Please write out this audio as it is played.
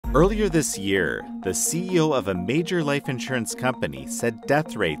Earlier this year, the CEO of a major life insurance company said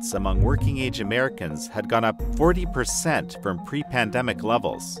death rates among working-age Americans had gone up 40% from pre-pandemic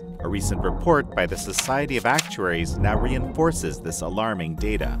levels. A recent report by the Society of Actuaries now reinforces this alarming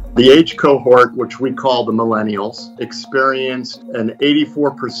data. The age cohort, which we call the millennials, experienced an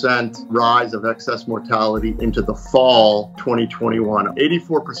 84% rise of excess mortality into the fall 2021.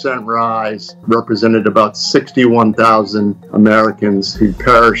 84% rise represented about 61,000 Americans who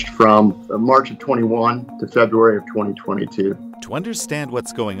perished from March of 21 to February of 2022. To understand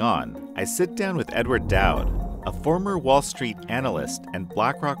what's going on, I sit down with Edward Dowd, a former Wall Street analyst and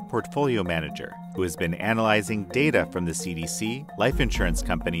BlackRock portfolio manager who has been analyzing data from the CDC, life insurance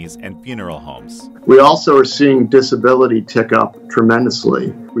companies, and funeral homes. We also are seeing disability tick up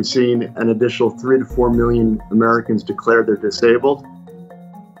tremendously. We've seen an additional 3 to 4 million Americans declare they're disabled.